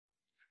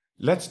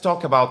Let's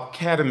talk about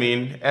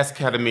ketamine,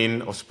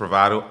 s-ketamine or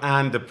Spravato,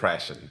 and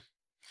depression.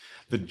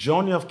 The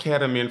journey of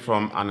ketamine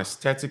from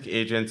anesthetic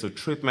agent to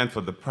treatment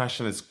for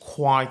depression is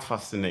quite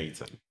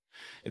fascinating.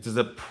 It is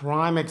a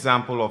prime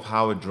example of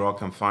how a drug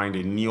can find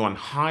a new and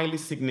highly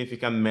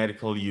significant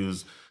medical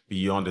use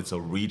beyond its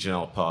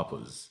original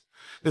purpose.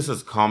 This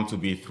has come to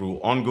be through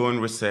ongoing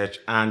research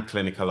and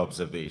clinical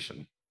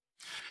observation.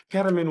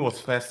 Ketamine was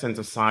first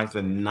synthesized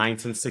in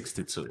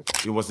 1962.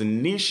 It was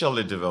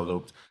initially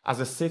developed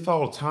as a safer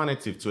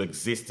alternative to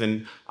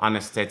existing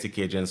anesthetic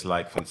agents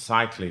like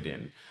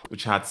Phencyclidine,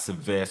 which had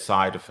severe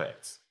side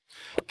effects.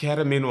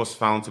 Ketamine was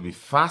found to be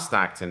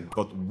fast-acting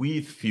but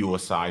with fewer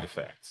side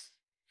effects.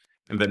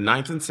 In the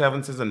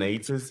 1970s and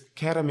 80s,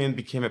 ketamine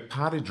became a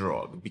party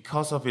drug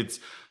because of its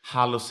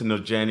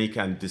hallucinogenic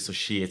and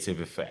dissociative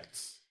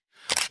effects.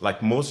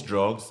 Like most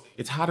drugs,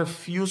 it had a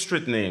few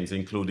street names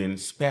including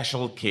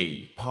Special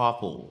K,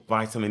 Purple,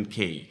 Vitamin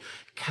K,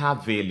 Cat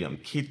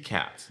Valium, Kit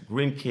Kat,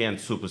 Green K, and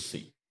Super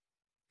C.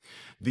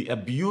 The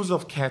abuse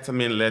of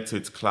ketamine led to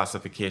its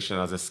classification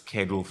as a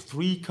Schedule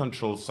III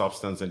controlled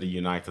substance in the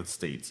United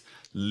States,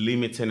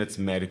 limiting its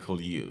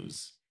medical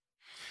use.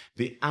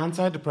 The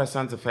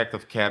antidepressant effect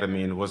of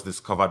ketamine was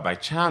discovered by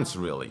chance,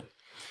 really.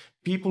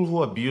 People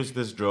who abused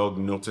this drug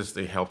noticed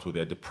it helped with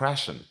their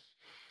depression.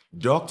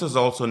 Doctors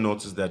also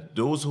noticed that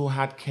those who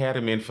had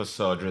ketamine for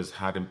surgeries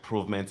had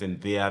improvement in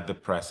their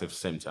depressive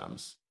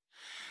symptoms.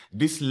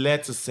 This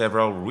led to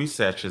several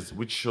researches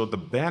which showed the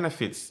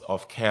benefits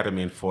of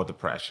ketamine for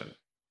depression.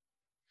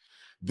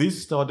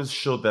 These studies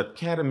showed that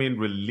ketamine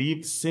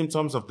relieved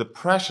symptoms of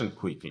depression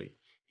quickly,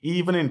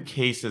 even in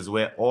cases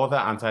where other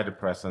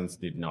antidepressants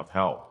did not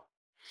help.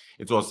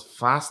 It was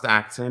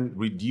fast-acting,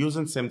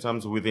 reducing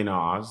symptoms within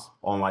hours,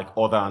 unlike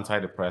other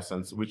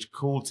antidepressants which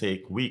could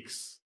take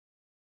weeks.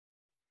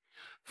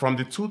 From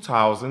the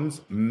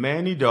 2000s,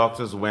 many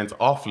doctors went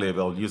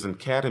off-label using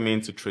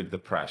ketamine to treat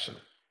depression.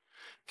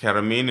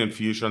 Ketamine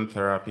infusion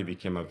therapy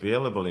became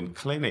available in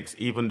clinics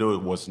even though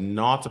it was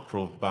not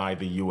approved by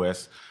the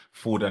U.S.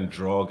 Food and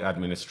Drug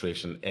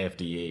Administration,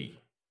 FDA.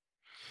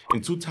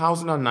 In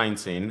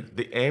 2019,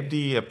 the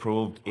FDA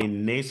approved a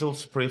nasal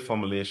spray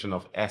formulation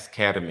of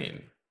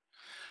S-ketamine.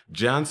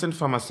 Janssen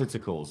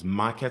Pharmaceuticals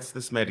markets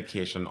this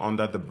medication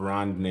under the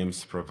brand name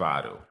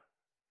Spravato.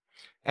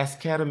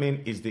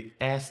 S-ketamine is the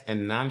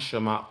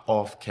S-enantiomer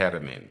of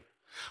ketamine.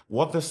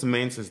 What this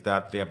means is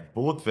that they are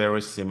both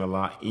very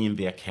similar in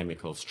their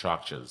chemical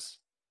structures.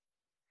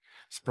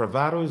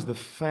 Spravato is the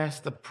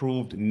first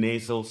approved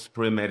nasal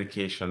spray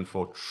medication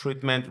for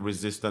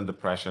treatment-resistant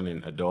depression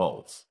in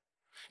adults.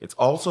 It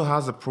also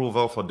has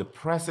approval for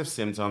depressive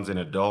symptoms in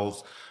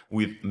adults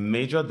with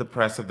major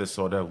depressive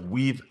disorder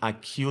with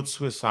acute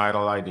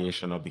suicidal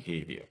ideation or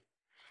behavior.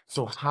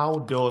 So how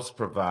does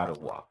Spravato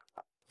work?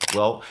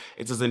 Well,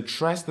 it is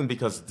interesting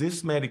because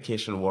this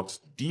medication works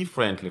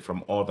differently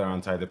from other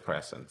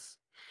antidepressants.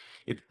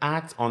 It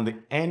acts on the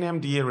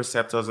NMDA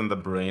receptors in the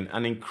brain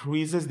and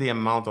increases the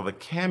amount of a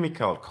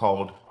chemical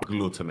called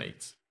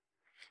glutamate.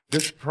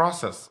 This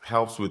process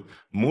helps with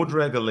mood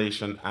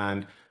regulation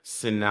and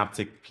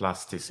synaptic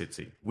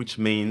plasticity, which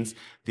means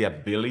the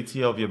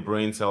ability of your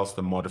brain cells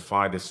to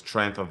modify the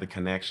strength of the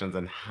connections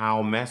and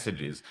how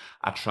messages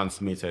are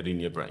transmitted in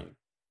your brain.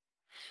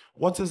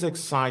 What is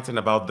exciting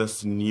about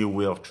this new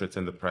way of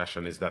treating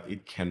depression is that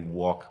it can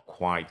work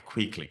quite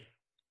quickly.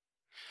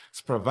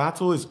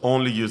 Spravato is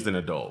only used in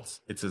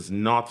adults. It is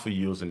not for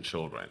use in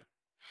children.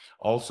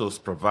 Also,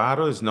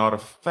 Spravato is not a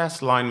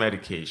first-line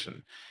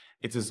medication.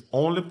 It is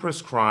only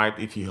prescribed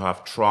if you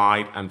have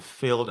tried and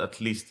failed at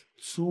least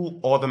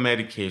 2 other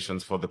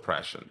medications for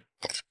depression.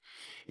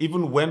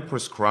 Even when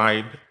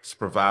prescribed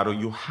Spravato,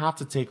 you have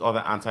to take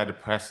other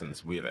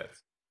antidepressants with it.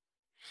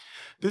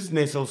 This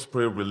nasal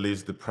spray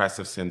relieves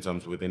depressive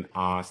symptoms within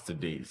hours to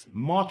days,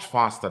 much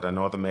faster than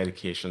other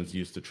medications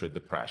used to treat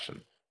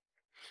depression.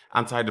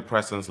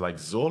 Antidepressants like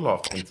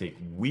Zoloft can take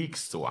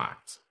weeks to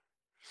act.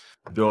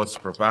 Does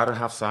Spravato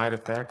have side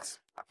effects?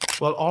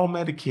 Well, all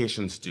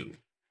medications do.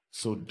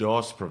 So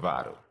does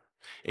Spravato.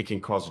 It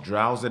can cause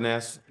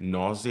drowsiness,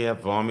 nausea,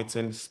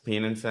 vomiting,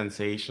 spinning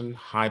sensation,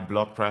 high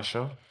blood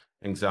pressure,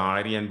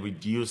 anxiety, and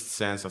reduced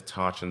sense of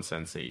touch and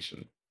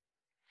sensation.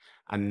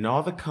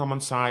 Another common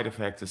side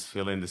effect is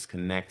feeling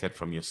disconnected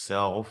from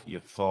yourself,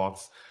 your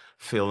thoughts,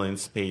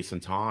 feelings, space,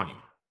 and time.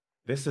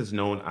 This is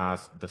known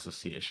as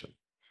dissociation.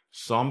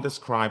 Some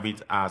describe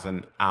it as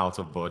an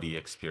out-of-body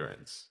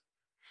experience.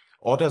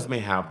 Others may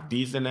have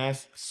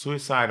dizziness,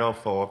 suicidal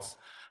thoughts,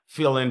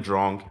 feeling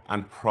drunk,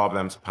 and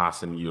problems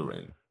passing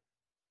urine.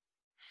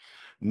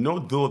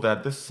 Note though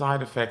that these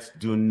side effects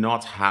do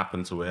not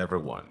happen to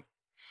everyone.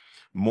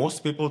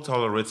 Most people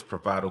tolerate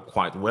Spravato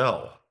quite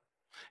well.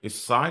 If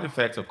side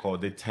effects occur,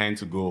 they tend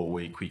to go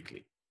away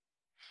quickly.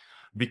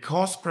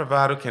 Because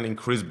Spravato can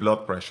increase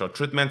blood pressure,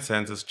 treatment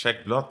centers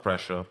check blood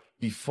pressure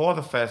before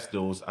the first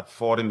dose at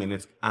 40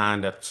 minutes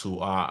and at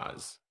 2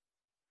 hours.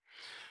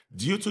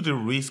 Due to the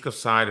risk of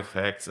side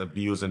effects,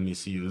 abuse, and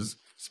misuse,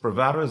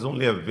 Spravato is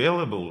only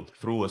available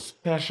through a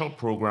special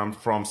program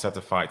from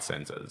certified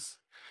centers.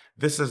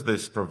 This is the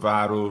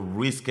Spravato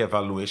Risk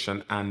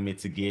Evaluation and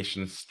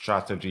Mitigation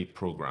Strategy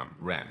Program,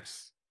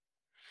 REMS.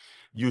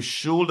 You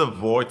should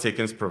avoid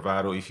taking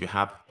Spravato if you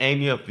have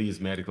any of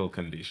these medical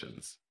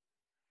conditions.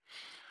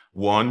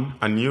 1.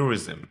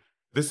 Aneurysm.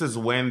 This is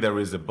when there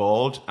is a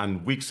bulge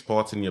and weak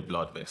spot in your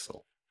blood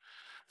vessel.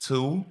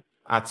 2.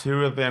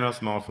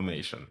 Arteriovenous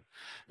malformation.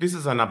 This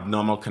is an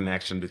abnormal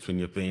connection between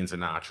your veins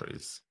and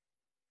arteries.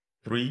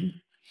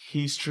 3.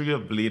 History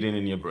of bleeding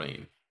in your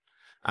brain.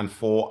 And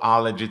 4.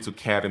 Allergy to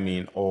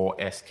ketamine or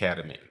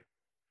s-ketamine.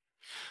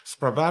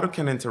 Spravato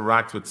can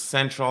interact with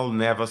central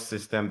nervous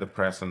system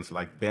depressants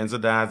like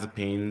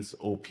benzodiazepines,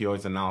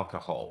 opioids, and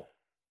alcohol.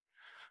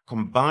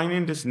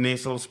 Combining this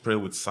nasal spray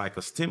with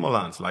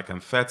psychostimulants like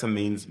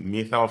amphetamines,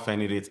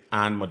 methylphenidate,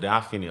 and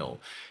modafinil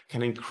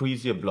can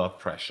increase your blood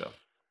pressure.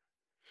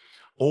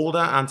 Older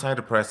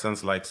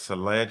antidepressants like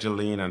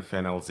sertraline and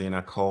phenelzine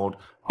are called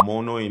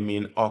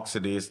monoamine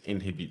oxidase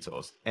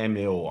inhibitors,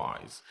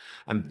 MAOIs,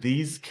 and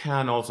these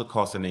can also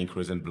cause an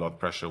increase in blood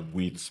pressure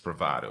with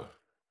Spravato.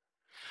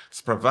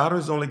 Spravato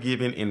is only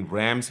given in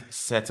REMS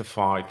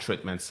certified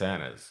treatment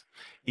centers.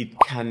 It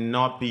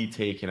cannot be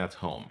taken at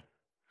home.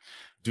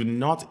 Do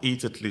not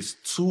eat at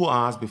least 2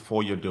 hours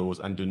before your dose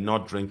and do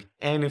not drink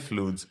any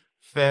fluids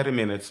 30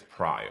 minutes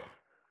prior.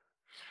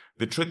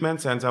 The treatment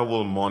center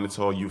will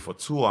monitor you for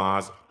 2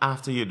 hours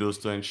after your dose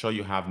to ensure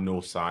you have no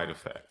side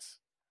effects.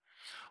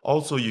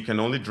 Also, you can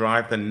only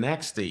drive the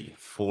next day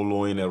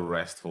following a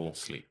restful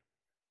sleep.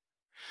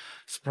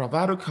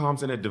 Spravato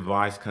comes in a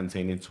device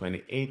containing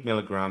 28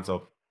 milligrams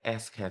of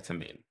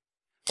s-ketamine.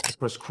 The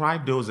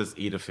prescribed dose is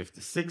either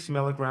 56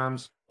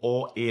 milligrams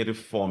or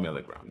 84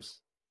 milligrams.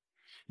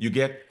 You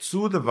get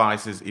 2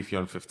 devices if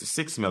you're on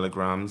 56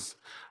 milligrams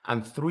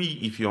and 3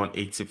 if you're on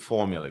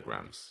 84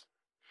 milligrams.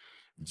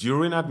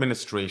 During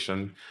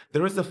administration,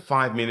 there is a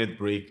 5-minute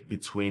break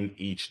between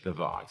each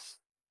device.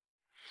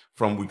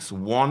 From weeks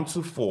 1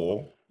 to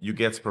 4, you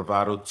get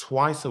Spravato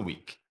twice a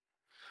week.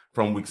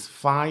 From weeks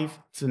 5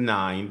 to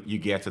 9, you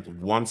get it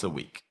once a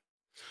week.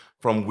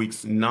 From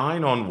weeks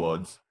 9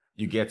 onwards,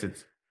 you get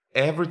it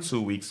every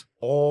 2 weeks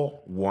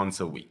or once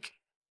a week.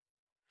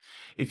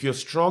 If you're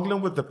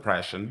struggling with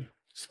depression,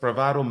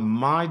 Spravato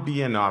might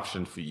be an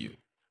option for you.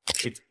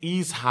 It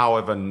is,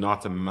 however,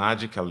 not a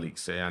magic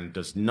elixir and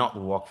does not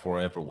work for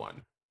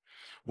everyone.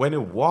 When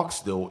it works,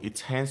 though, it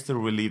tends to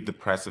relieve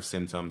depressive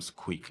symptoms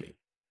quickly.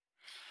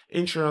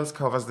 Insurance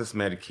covers this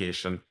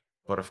medication,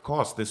 but of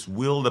course, this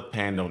will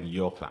depend on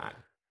your plan.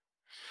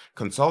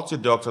 Consult your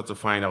doctor to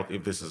find out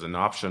if this is an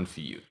option for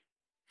you.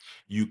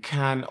 You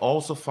can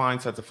also find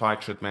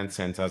certified treatment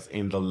centers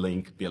in the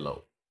link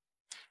below.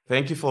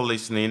 Thank you for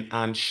listening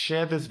and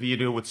share this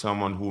video with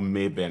someone who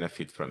may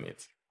benefit from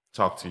it.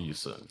 Talk to you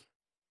soon.